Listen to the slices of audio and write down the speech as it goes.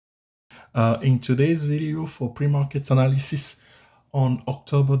In today's video for pre-market analysis on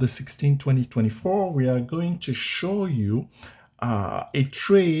October the 16th, 2024, we are going to show you a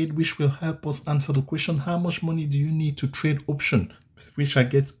trade which will help us answer the question, how much money do you need to trade option, which I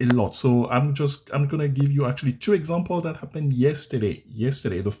get a lot. So I'm going to give you actually two examples that happened yesterday.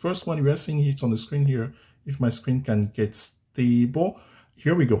 The first one, we are seeing it on the screen here. If my screen can get stable,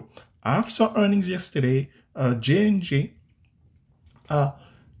 here we go. After earnings yesterday, J&J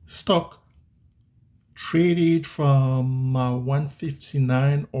stock traded from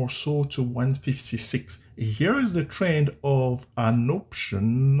 159 or so to 156. Here is the trend of an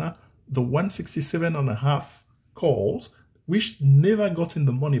option, the 167.5 calls, which never got in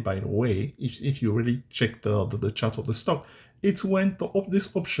the money, by the way. If you really check the chart of the stock, it went up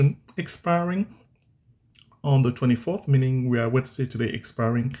this option expiring on the 24th, meaning we are Wednesday today,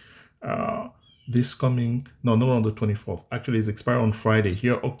 expiring this coming, no, not on the 24th. Actually, it's expired on Friday.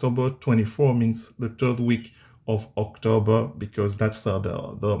 Here, October 24 means the third week of October, because that's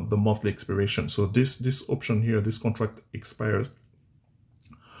the monthly expiration. So this option here, this contract expires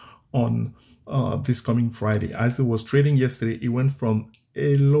on this coming Friday. As it was trading yesterday, it went from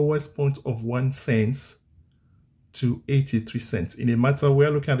a lowest point of 1 cent to 83 cents. In a matter,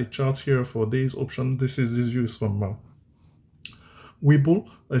 we're looking at the chart here for this option. This view is from Webull,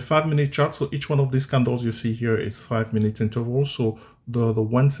 a 5-minute chart. So each one of these candles you see here is 5-minute interval. So the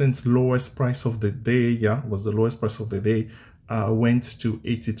 1 cent lowest price of the day, was the lowest price of the day, went to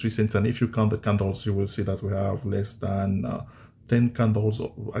 83 cents. And if you count the candles, you will see that we have less than 10 candles,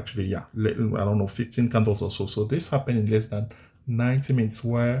 actually, I don't know, 15 candles or so. So this happened in less than 90 minutes,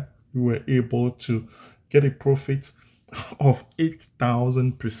 where we were able to get a profit of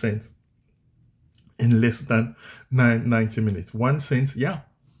 8,000% in less than 90 minutes. 1 cent,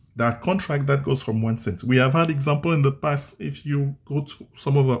 that contract that goes from 1 cent. We have had example in the past. If you go to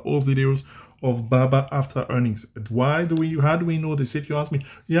some of our old videos of Baba after earnings, how do we know this? If you ask me,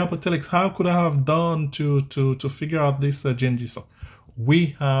 but Telex, how could I have done to figure out this Genji stock?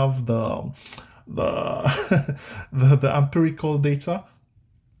 We have the the empirical data,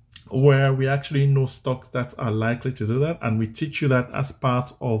 where we actually know stocks that are likely to do that, and we teach you that as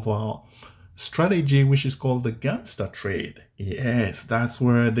part of our strategy, which is called the gangster trade. Yes, that's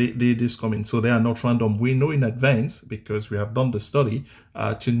where this come in. So they are not random. We know in advance, because we have done the study,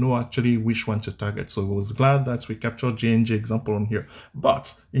 to know actually which one to target. So I was glad that we captured J&J example on here.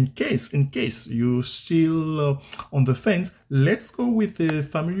 But in case you still on the fence, let's go with a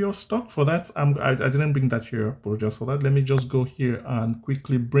familiar stock. For that, I didn't bring that here. Apologize for that. Let me just go here and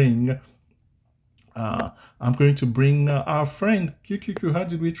quickly bring I'm going to bring our friend QQQ. How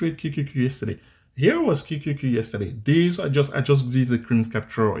did we trade QQQ yesterday? Here was QQQ yesterday. These I just did the screen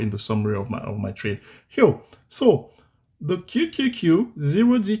capture in the summary of my trade. Here, so the QQQ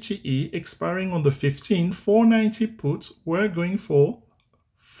 0DTE expiring on the 15th, 490 puts, we're going for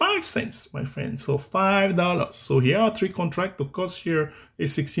 5 cents, my friend. So $5. So here are 3 contracts. The cost here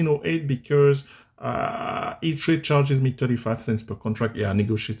is 1608 because each trade charges me 35 cents per contract. I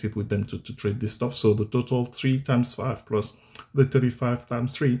negotiated with them to trade this stuff. So the total 3 times 5 plus the 35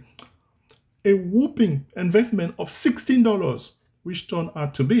 times 3, a whooping investment of $16, which turned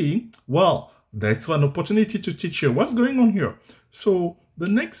out to be, well, that's an opportunity to teach you what's going on here. So the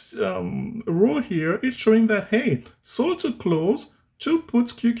next row here is showing that, hey, sold to close, 2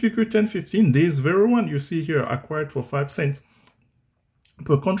 puts QQQ 1015. This very one you see here acquired for 5 cents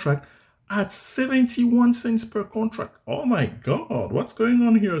per contract at 71 cents per contract. Oh my God, what's going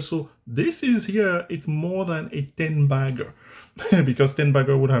on here? So this is here, it's more than a 10 bagger because 10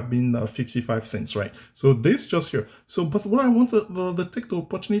 bagger would have been 55 cents, right? So this just here. So, but what I want to take the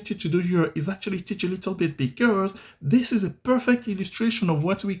opportunity to do here is actually teach a little bit, because this is a perfect illustration of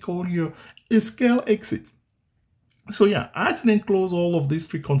what we call here a scale exit. So I didn't close all of these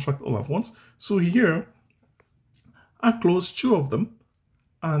 3 contracts all at once. So here I closed 2 of them.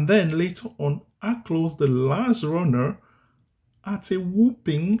 And then later on, I closed the last runner at a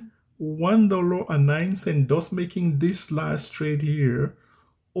whooping $1.09, thus making this last trade here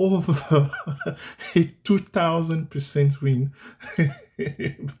over a 2,000% win.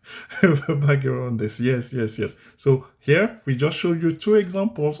 Back around this. Yes. So here we just showed you 2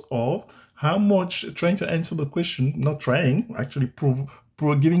 examples of how much, trying to answer the question, not trying, actually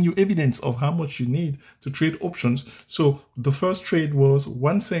giving you evidence of how much you need to trade options. So the first trade was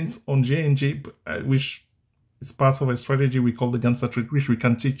 1 cent on J&J, which is part of a strategy we call the gangster trade, which we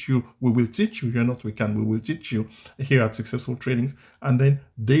can teach you. We will teach you here, not we can. We will teach you here at Successful Tradings. And then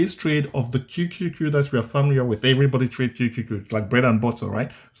this trade of the QQQ that we are familiar with. Everybody trade QQQ. It's like bread and butter,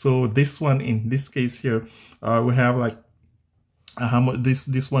 right? So this one, in this case here, we have like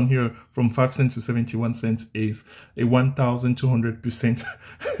This one here from 5 cents to 71 cents is a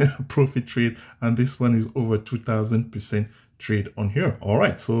 1,200% profit trade, and this one is over 2,000% trade on here. All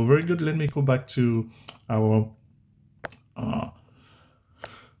right, so very good. Let me go back to our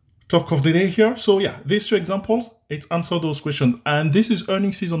talk of the day here. So yeah, these two examples, it answer those questions. And this is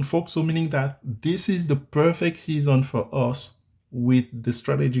earning season, folks. So meaning that this is the perfect season for us with the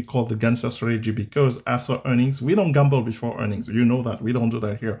strategy called the gangster strategy, because after earnings, we don't gamble before earnings. You know that we don't do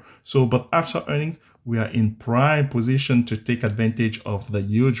that here. So, but after earnings, we are in prime position to take advantage of the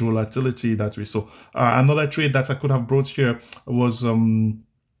huge volatility that we saw. Another trade that I could have brought here was Goldman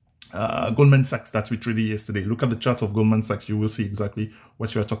Sachs that we traded yesterday. Look at the chart of Goldman Sachs. You will see exactly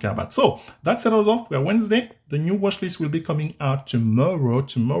what you are talking about. So that's it all. We are Wednesday. The new watch list will be coming out tomorrow.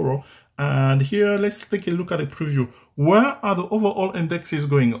 And here, let's take a look at a preview. Where are the overall indexes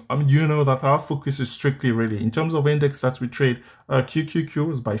going? I mean, you know that our focus is strictly really in terms of index that we trade.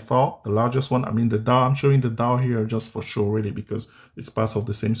 QQQ is by far the largest one. I mean, the Dow, I'm showing the Dow here just for show really because it's part of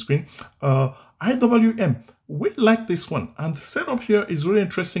the same screen. IWM, we like this one. And the setup here is really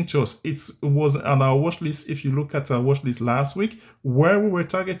interesting to us. It was on our watch list. If you look at our watch list last week, where we were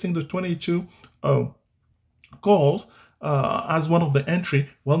targeting the 22 calls, as one of the entry,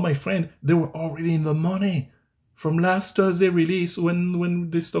 well, my friend, they were already in the money from last Thursday release when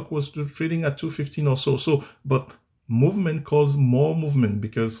this stock was trading at 215 or so. So, but movement calls more movement,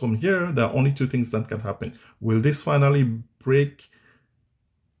 because from here, there are only two things that can happen. Will this finally break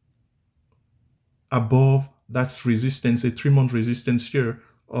above that resistance, a 3-month resistance here,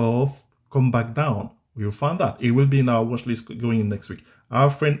 of come back down? We'll find that. It will be in our watch list going in next week. Our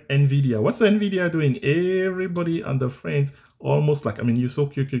friend NVIDIA. What's NVIDIA doing? Everybody and their friends almost like, I mean, you saw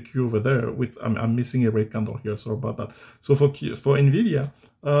QQQ over there with, I'm missing a red candle here. Sorry about that. So for NVIDIA,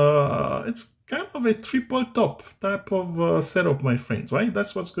 it's kind of a triple top type of setup, my friends, right?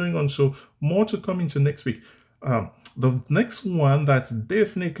 That's what's going on. So more to come into next week. The next one that's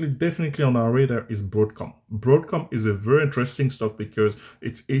definitely on our radar is Broadcom. Broadcom is a very interesting stock because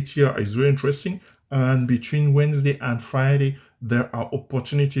its ATR is very interesting. And between Wednesday and Friday, there are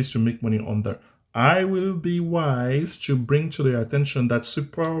opportunities to make money on there. I will be wise to bring to their attention that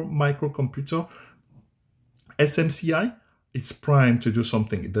super microcomputer, SMCI, it's primed to do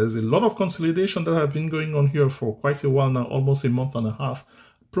something. There's a lot of consolidation that have been going on here for quite a while now, almost a month and a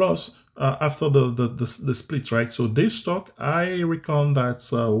half. Plus, after the split, right? So this stock, I reckon that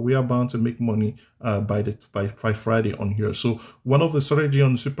we are bound to make money by Friday on here. So one of the strategy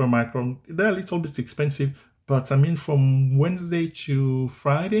on Supermicro, they're a little bit expensive, but I mean from Wednesday to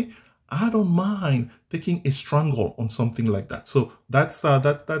Friday, I don't mind taking a strangle on something like that. So that's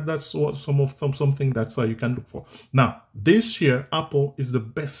what something that you can look for. Now this year, Apple is the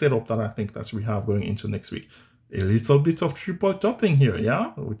best setup that I think that we have going into next week. A little bit of triple topping here,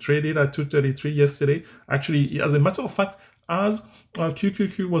 yeah? We traded at 233 yesterday. Actually, as a matter of fact, as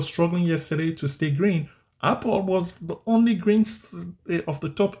QQQ was struggling yesterday to stay green, Apple was the only green of the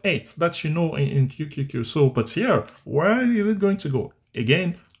top 8 that you know in QQQ. So, but here, where is it going to go?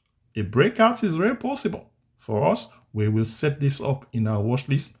 Again, a breakout is very possible. For us, we will set this up in our watch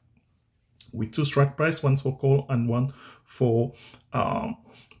list with 2 strike price, one for call and one for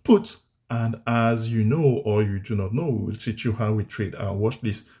puts. And as you know, or you do not know, we will teach you how we trade our watch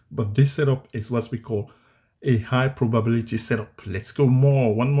list. But this setup is what we call a high probability setup. Let's go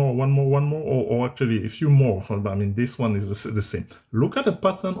more, one more, or actually a few more. I mean, this one is the same. Look at the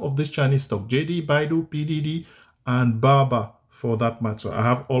pattern of this Chinese stock, JD, Baidu, PDD, and Baba for that matter. I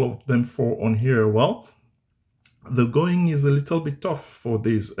have all of them 4 on here. Well, the going is a little bit tough for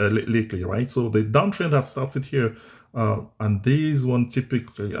this lately, right? So the downtrend have started here, and these one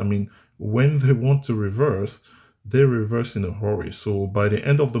typically, I mean, when they want to reverse, they reverse in a hurry. So by the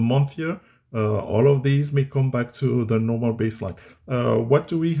end of the month here, all of these may come back to the normal baseline. What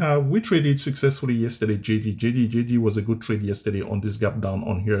do we have? We traded successfully yesterday. JD was a good trade yesterday on this gap down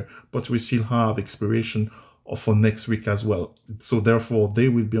on here, but we still have expiration for next week as well. So therefore, they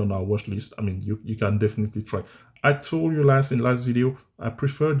will be on our watch list. I mean, you can definitely try. I told you in last video, I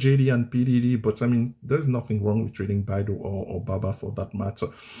prefer JD and PDD, but I mean, there's nothing wrong with trading Baidu or Baba for that matter.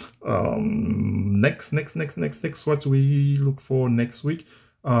 Next, what we look for next week?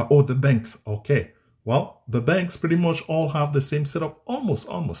 The banks. Okay. Well, the banks pretty much all have the same setup, almost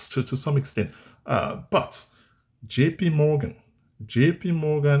to some extent. But JP Morgan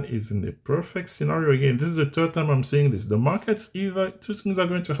is in the perfect scenario. Again, this is the 3rd time I'm saying this. The markets, either 2 things are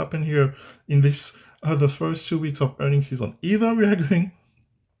going to happen here in this the first 2 weeks of earnings season. Either we are going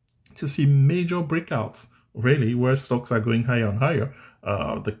to see major breakouts really, where stocks are going higher and higher.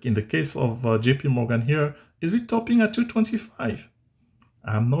 In the case of JP Morgan here, is it topping at 225?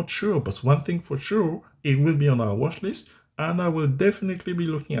 I'm not sure, but one thing for sure, it will be on our watch list, and I will definitely be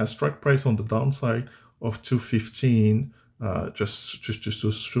looking at strike price on the downside of 215, just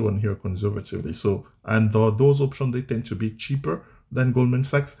to show on here conservatively. So, and those options, they tend to be cheaper than Goldman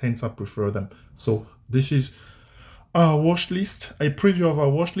Sachs, hence I prefer them. So this is our watch list, a preview of our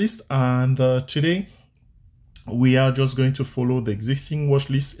watch list, and today we are just going to follow the existing watch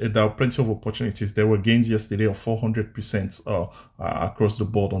list. There are plenty of opportunities. There were gains yesterday of 400% across the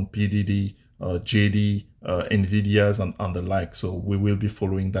board on PDD, JD, Nvidia's, and the like. So we will be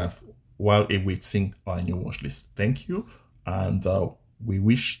following that while awaiting our new watch list. Thank you, and we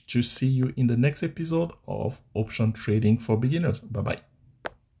wish to see you in the next episode of Option Trading for Beginners. Bye-bye.